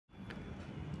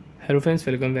Hello friends,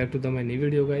 welcome back to my new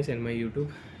video guys and my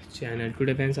YouTube channel.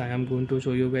 Today friends, I am going to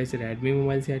show you guys Redmi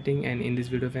mobile setting, and in this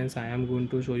video friends, I am going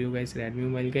to show you guys Redmi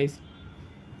mobile guys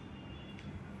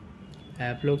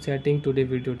app lock setting. Today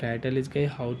video title is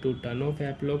guys how to turn off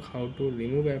app lock, how to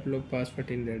remove app lock password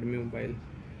in Redmi mobile.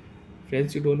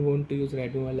 Friends, you don't want to use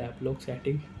Redmi mobile app lock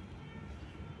setting.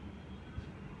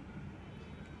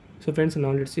 So friends,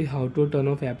 now let's see how to turn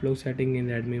off app lock setting in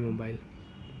Redmi mobile.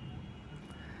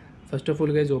 First of all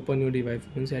guys, open your device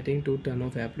phone setting to turn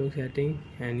off app lock setting,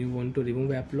 and you want to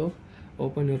remove app lock,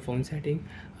 open your phone setting.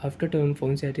 After turn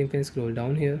phone setting, friends, scroll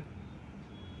down here,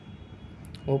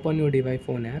 open your device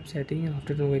phone app setting.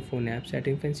 After turn phone app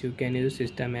setting, friends, you can use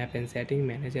system app and setting,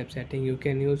 manage app setting, you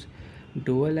can use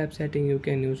dual app setting, you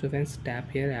can use. So friends, tap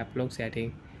here app lock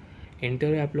setting, enter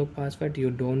your app lock password.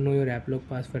 You don't know your app lock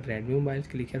password Redmi mobile,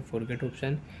 click here forget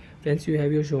option. Friends, you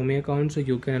have your Xiaomi account, so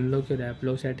you can unlock your app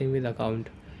lock setting with account,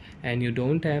 and you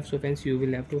don't have, so friends, you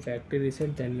will have to factory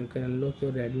reset, then you can unlock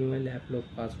your Redmi mobile app lock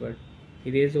password.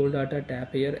 Erase old data,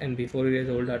 tap here, and before erase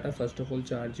old data, first of all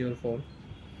charge your phone.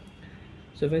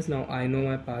 So friends, now I know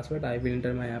my password, I will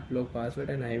enter my app lock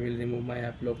password and I will remove my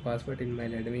app lock password in my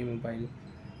Redmi mobile.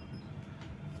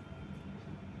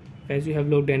 Friends, you have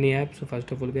locked any app, so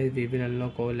first of all guys, we will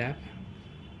unlock all app.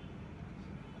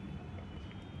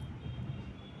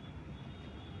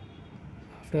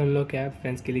 After unlock app,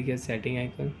 friends, click here setting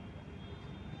icon,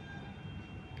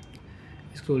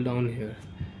 scroll down here.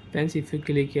 Friends, if you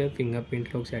click here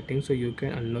fingerprint lock setting, so you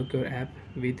can unlock your app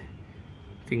with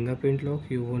fingerprint lock.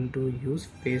 You want to use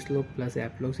face lock plus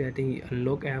app lock setting,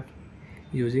 unlock app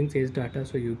using face data,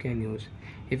 so you can use.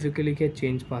 If you click here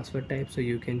change password type, so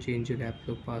you can change your app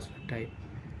lock password type.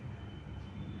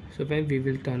 So when we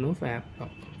will turn off app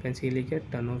lock, friends, click here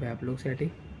turn off app lock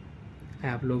setting,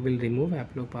 app lock will remove,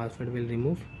 app lock password will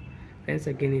remove. Friends,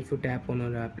 again if you tap on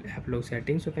your app lock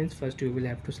settings, so friends, first you will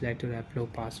have to select your app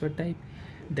lock password type,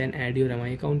 then add your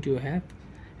MI account you have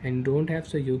and don't have,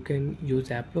 so you can use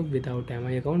app lock without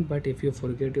MI account. But if you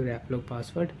forget your app lock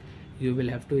password, you will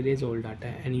have to erase all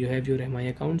data, and you have your MI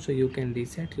account, so you can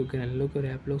reset, you can unlock your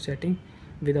app lock setting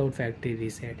without factory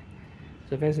reset.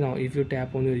 So friends, now if you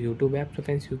tap on your YouTube app, so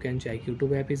friends, you can check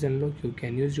YouTube app is unlocked, you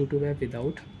can use YouTube app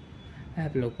without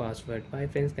app lock password. Bye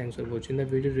friends, thanks for watching the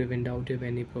video. If you in doubt, you have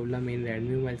any problem in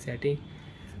Redmi mobile setting,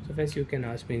 so friends, you can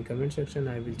ask me in comment section,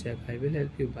 I will check, I will help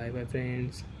you. Bye bye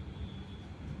friends.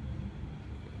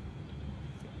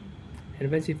 And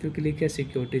friends, if you click a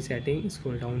security setting,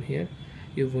 scroll down here,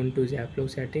 you want to use app lock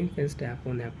setting, friends, tap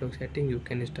on app lock setting, you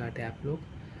can start app lock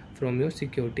from your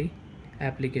security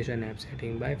application app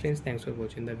setting. Bye friends, thanks for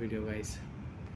watching the video guys.